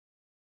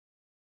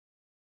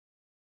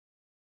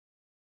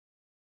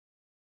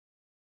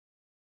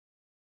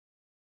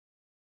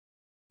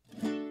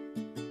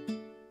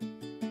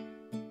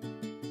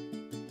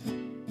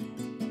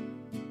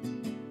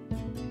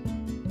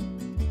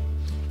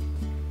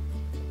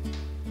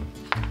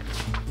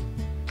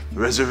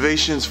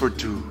Reservations for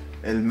two.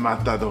 El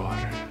Matador.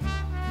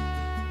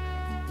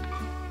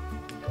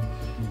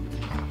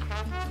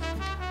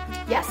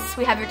 Yes,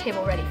 we have your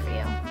table ready for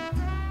you.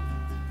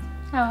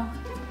 Oh,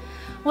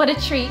 what a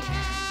treat.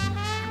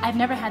 I've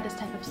never had this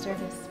type of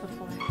service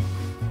before.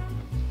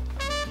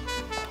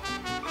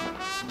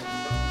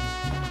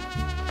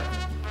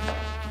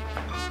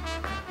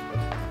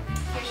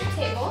 Here's your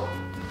table,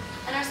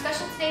 and our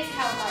special today is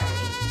calamari.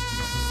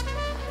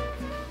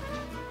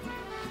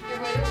 Your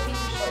waiter will be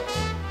here shortly.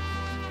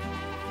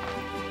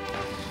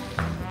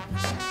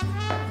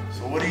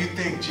 So what do you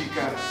think,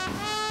 chica?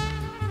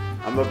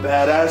 I'm a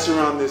badass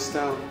around this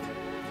town.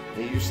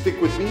 And you stick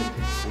with me,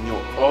 and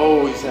you'll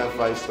always have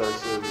 5-star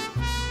service.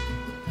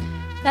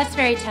 That's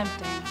very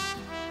tempting.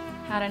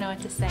 I don't know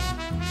what to say.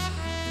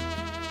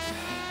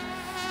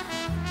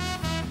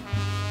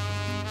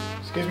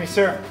 Excuse me,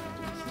 sir.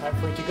 It's time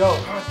for you to go.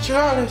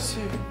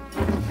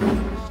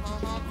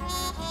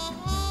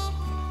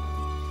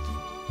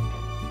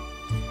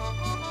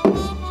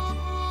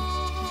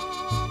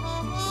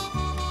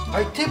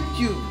 I tipped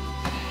you.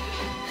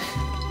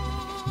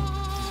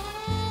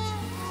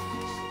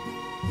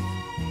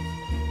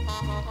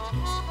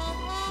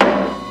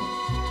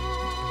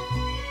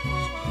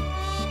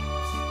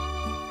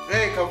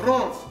 Hey,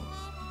 cabrón.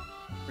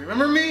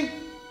 Remember me?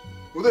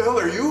 Who the hell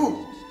are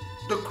you?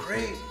 The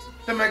great,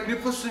 the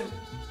magnificent,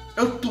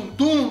 El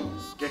Tuntun.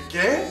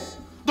 ¿Qué?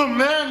 The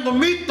man, the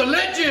myth, the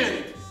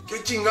legend.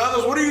 ¿Qué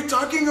chingados? What are you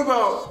talking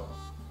about?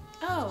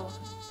 Oh,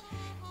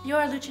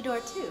 you're a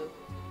luchador too.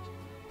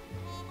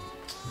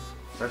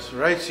 That's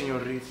right,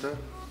 señorita.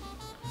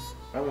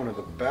 I'm one of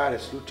the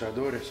baddest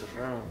luchadores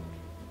around.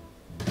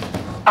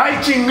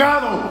 ¡Ay,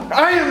 chingado!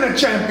 I am the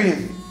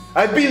champion!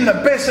 I've been the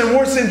best and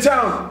worst in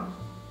town!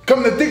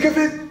 Come to think of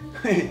it,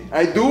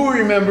 I do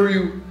remember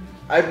you.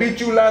 I beat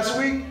you last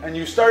week and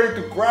you started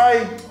to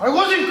cry. I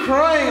wasn't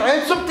crying. I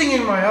had something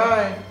in my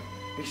eye.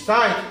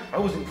 Besides, I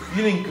wasn't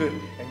feeling good,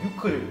 and you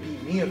couldn't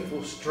beat me at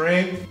full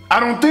strength.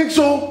 I don't think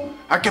so.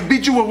 I can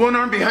beat you with one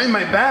arm behind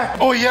my back.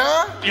 Oh,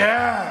 yeah?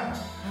 Yeah.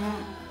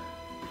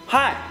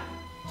 Hi,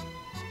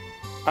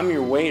 I'm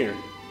your waiter.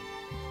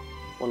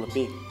 Will it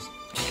be?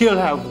 He'll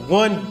have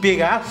one big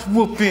ass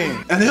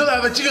whooping. And he'll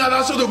have a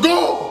chingadazo to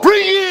go.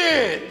 Bring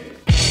it!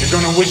 You're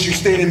gonna wish you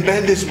stayed in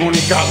bed this morning,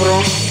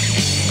 cabrón.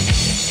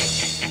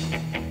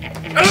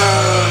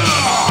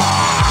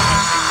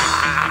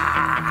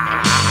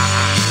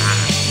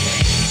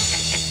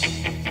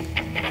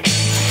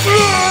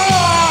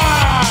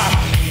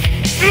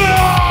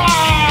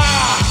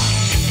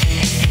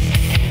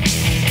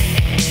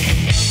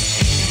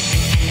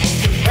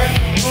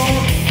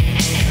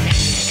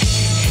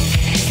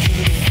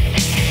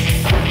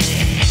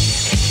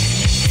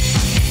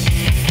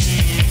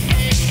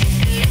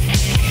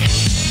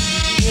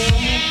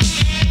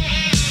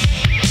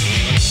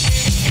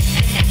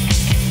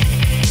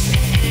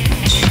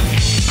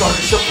 Got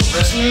yourself a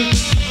wrestler?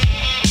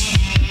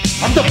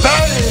 I'm the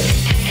baddest!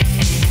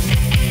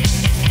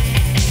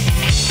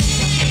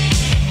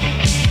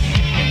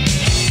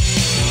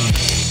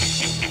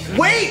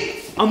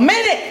 Wait a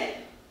minute!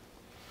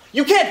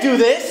 You can't do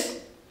this!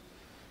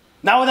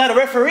 Not without a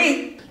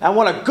referee. I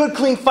want a good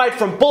clean fight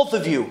from both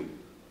of you.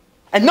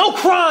 And no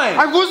crime!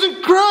 I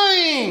wasn't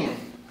crying!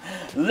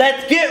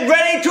 Let's get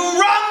ready to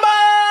rumble!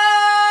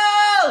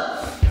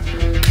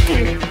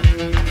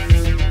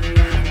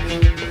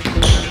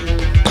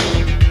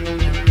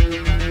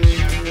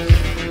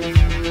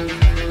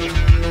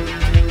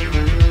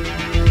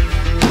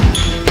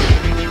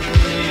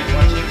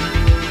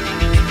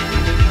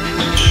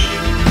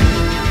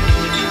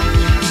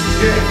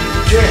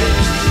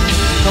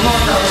 Come on,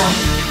 cabrón.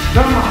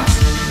 Come on.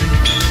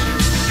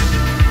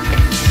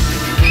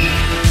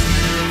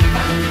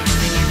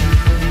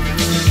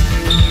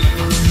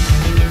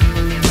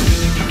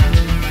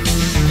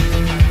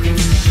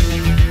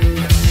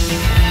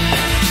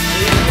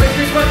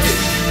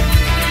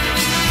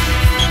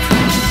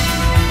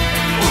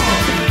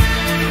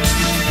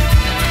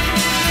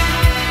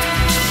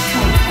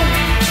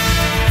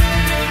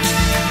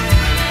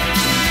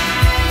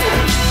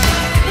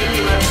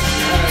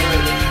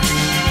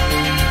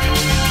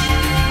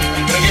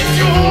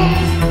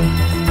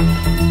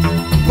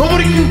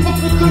 Nobody can fuck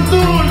with them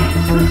doing!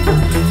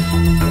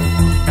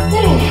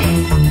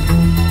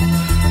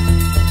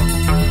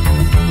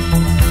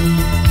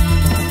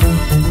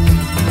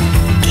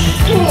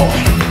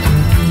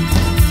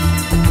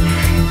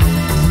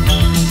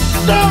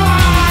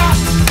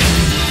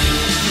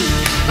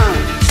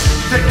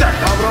 Take that,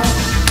 cabrón.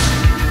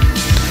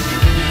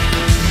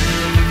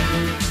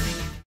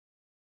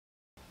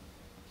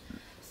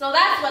 So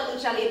that's what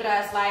lucha libre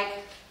is like.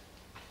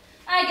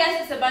 I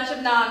guess it's a bunch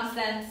of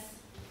nonsense.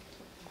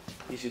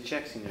 You should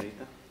check,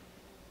 señorita.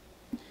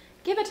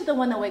 Give it to the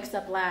one that wakes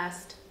up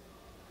last.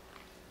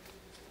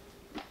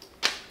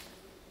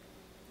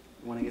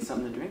 Want to get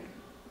something to drink?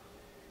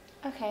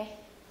 Okay.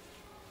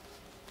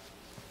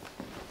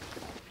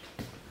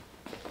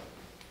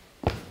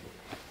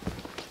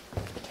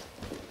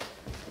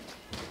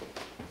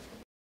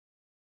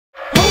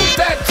 Who's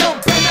that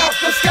jumping out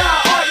the sky?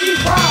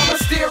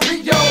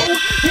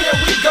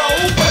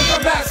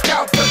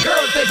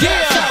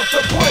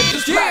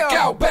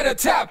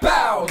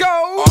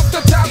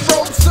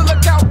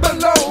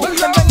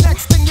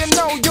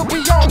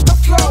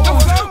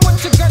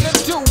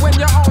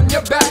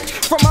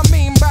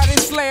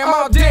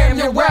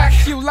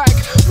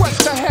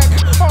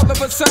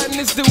 son,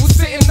 this dude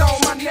sitting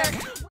on my neck.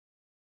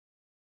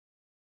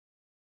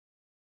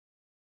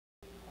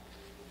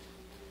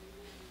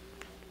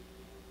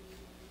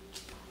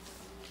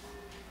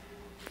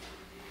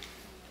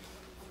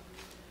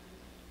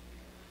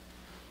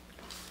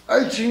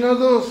 Ay,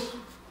 chingados.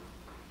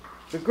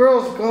 The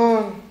girl's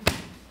gone.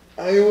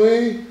 Ay,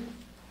 wey.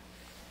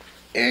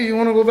 Hey, you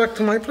wanna go back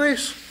to my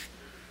place?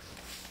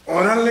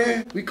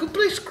 Órale. We could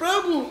play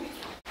Scrabble.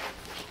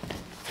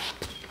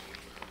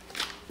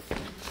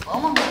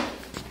 Vamos.